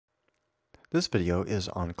This video is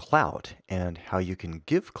on Klout and how you can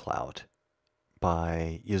give Klout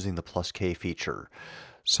by using the +K feature.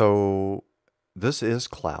 So this is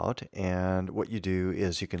Klout, and what you do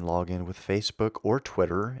is you can log in with Facebook or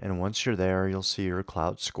Twitter, and once you're there, you'll see your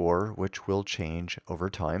Klout score, which will change over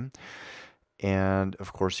time. And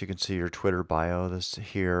of course, you can see your Twitter bio this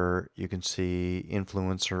here. You can see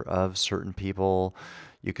influencer of certain people.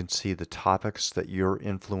 You can see the topics that you're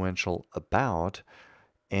influential about.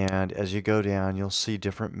 And as you go down, you'll see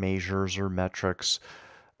different measures or metrics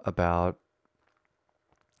about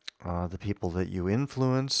the people that you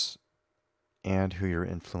influence and who you're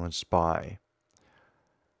influenced by.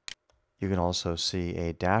 You can also see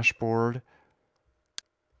a dashboard,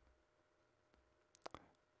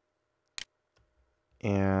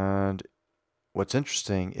 and what's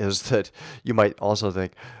interesting is that you might also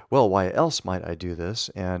think, well, why else might I do this?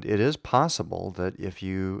 And it is possible that if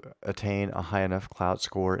you attain a high enough Klout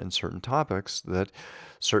score in certain topics, that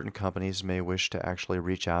certain companies may wish to actually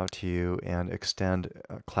reach out to you and extend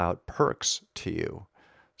Klout perks to you.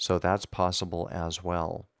 So that's possible as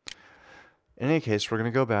well. In any case, we're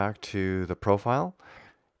going to go back to the profile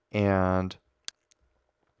and,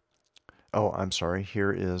 oh, I'm sorry,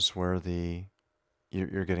 here is where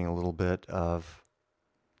you're getting a little bit of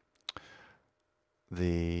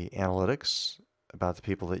the analytics about the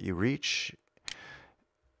people that you reach.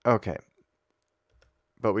 Okay,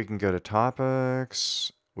 but we can go to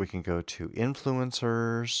topics, we can go to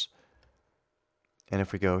influencers, and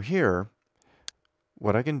if we go here,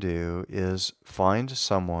 what I can do is find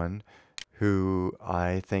someone who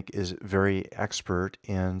I think is very expert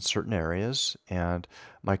in certain areas, and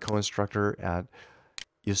my co-instructor at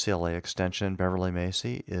UCLA Extension, Beverly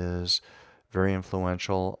Macy, is very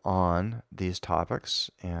influential on these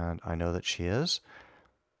topics, and I know that she is.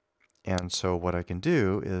 And so what I can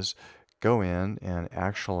do is go in and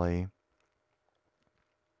actually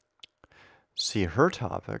see her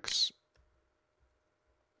topics.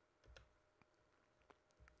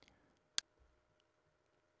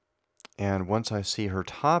 And once I see her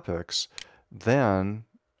topics, then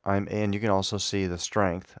and you can also see the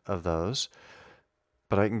strength of those,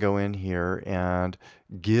 but I can go in here and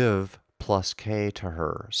give +K to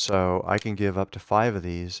her. So I can give up to 5 of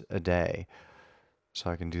these a day.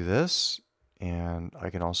 So I can do this, and I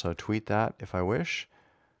can also tweet that if I wish.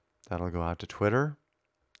 That'll go out to Twitter,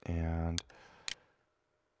 and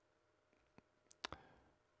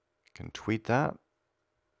can tweet that.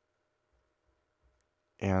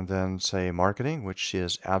 And then say marketing, which she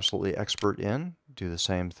is absolutely expert in. Do the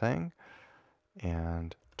same thing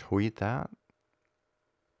and tweet that.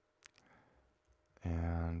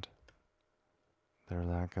 And there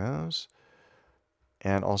that goes.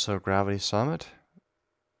 And also Gravity Summit,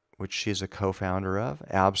 which she's a co-founder of,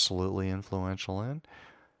 absolutely influential in.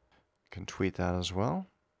 Can tweet that as well.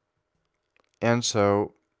 And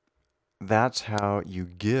so that's how you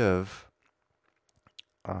give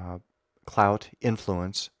Klout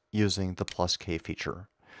influence using the +K feature.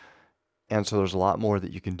 And so there's a lot more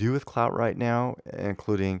that you can do with Klout right now,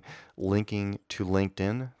 including linking to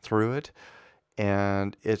LinkedIn through it.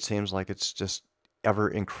 And it seems like it's just ever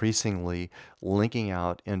increasingly linking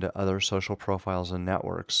out into other social profiles and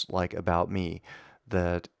networks like About Me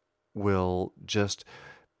that will just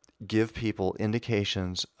give people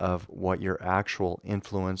indications of what your actual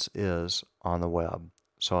influence is on the web.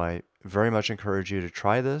 So I very much encourage you to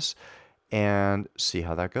try this and see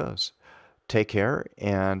how that goes. Take care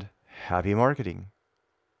and happy marketing.